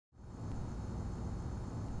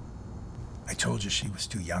I told you she was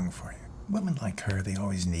too young for you. Women like her, they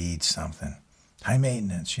always need something. High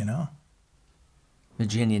maintenance, you know?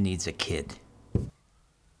 Virginia needs a kid.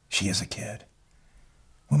 She is a kid.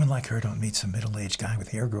 Women like her don't meet some middle-aged guy with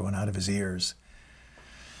hair growing out of his ears.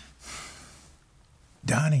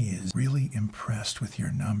 Donnie is really impressed with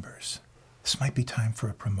your numbers. This might be time for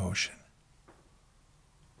a promotion.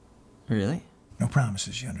 Really? No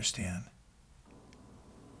promises, you understand?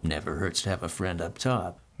 Never hurts to have a friend up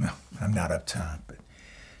top. Well, I'm not up top, but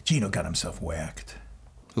Gino got himself whacked.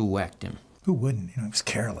 Who whacked him? Who wouldn't? You know, he was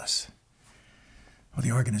careless. Well,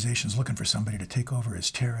 the organization's looking for somebody to take over his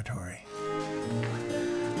territory.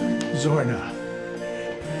 Zorna.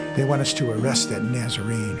 They want us to arrest that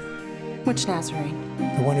Nazarene. Which Nazarene?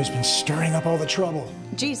 The one who's been stirring up all the trouble.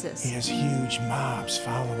 Jesus. He has huge mobs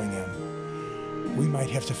following him. We might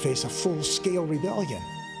have to face a full-scale rebellion.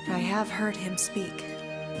 I have heard him speak.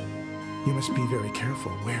 You must be very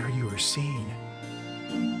careful where you are seen.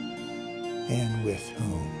 And with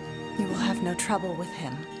whom. You will have no trouble with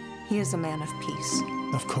him. He is a man of peace.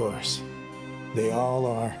 Of course. They all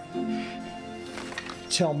are.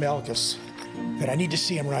 Tell Malchus that I need to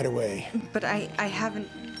see him right away. But I haven't...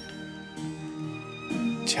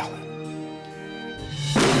 Tell him.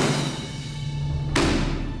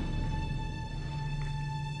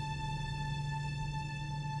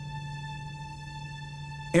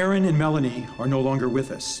 Aaron and Melanie are no longer with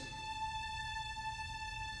us.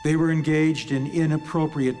 They were engaged in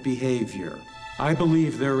inappropriate behavior. I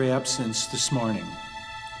believe their absence this morning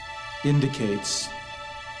indicates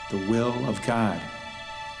the will of God.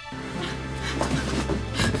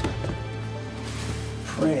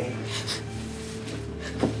 Pray.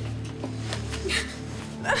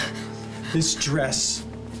 This dress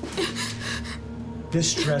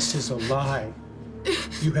is a lie.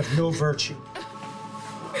 You have no virtue.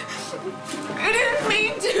 I didn't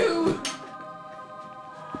mean to!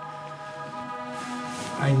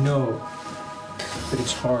 I know that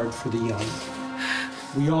it's hard for the young.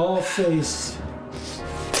 We all face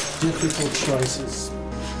difficult choices.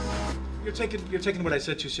 You're taking what I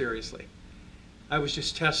said too seriously. I was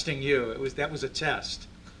just testing you. That was a test.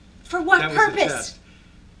 For what That purpose? was a test.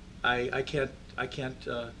 I can't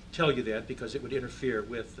tell you that because it would interfere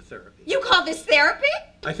with the therapy. You call this therapy?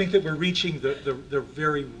 I think that we're reaching the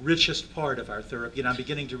very richest part of our therapy, and I'm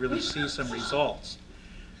beginning to really see some results.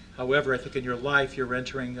 However, I think in your life you're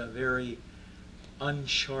entering a very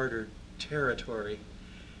uncharted territory,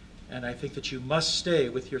 and I think that you must stay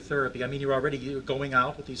with your therapy. I mean, you're going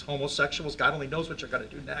out with these homosexuals. God only knows what you're going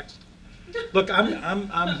to do next. Look,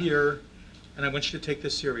 I'm here, and I want you to take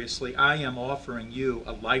this seriously. I am offering you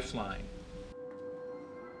a lifeline.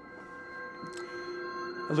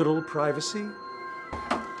 A little privacy?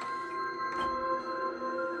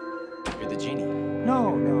 You're the genie. No,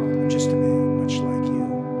 I'm just a man, much like you.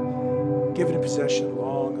 Given in possession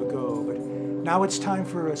long ago, but now it's time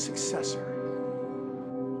for a successor.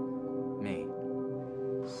 Me.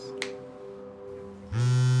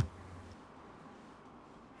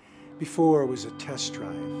 Before it was a test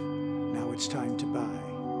drive. Now it's time to buy.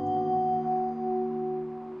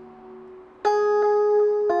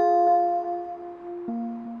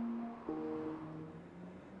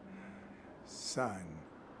 Son,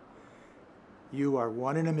 you are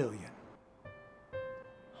 1 in a million.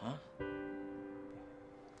 Huh?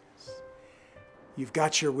 You've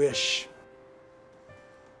got your wish.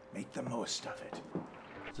 Make the most of it.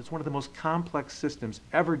 It's one of the most complex systems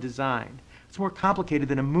ever designed. It's more complicated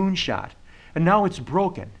than a moonshot. And now it's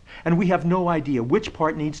broken, and we have no idea which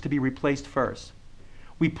part needs to be replaced first.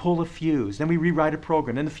 We pull a fuse, then we rewrite a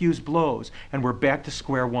program, then the fuse blows, and we're back to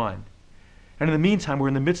square one. And in the meantime, we're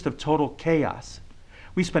in the midst of total chaos.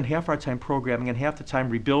 We spend half our time programming and half the time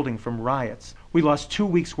rebuilding from riots. We lost 2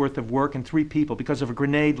 weeks' worth of work and 3 people because of a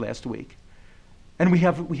grenade last week. And we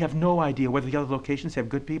have no idea whether the other locations have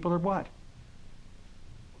good people or what.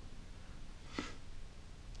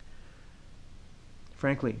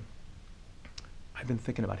 Frankly, I've been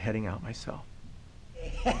thinking about heading out myself.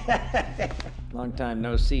 Long time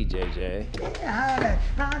no see, JJ.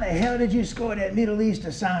 How the hell did you score that Middle East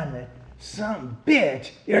assignment? Some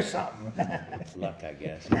bitch. You're something. Luck, I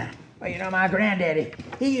guess. Well, you know, my granddaddy,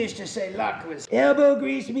 he used to say luck was elbow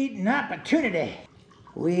grease meeting opportunity.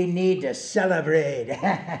 We need to celebrate.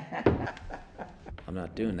 I'm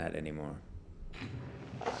not doing that anymore.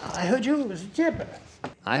 I heard you was a tipper.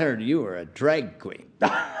 I heard you were a drag queen.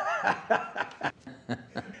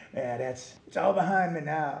 Yeah, it's all behind me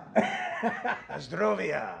now.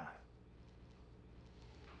 Zdrovia.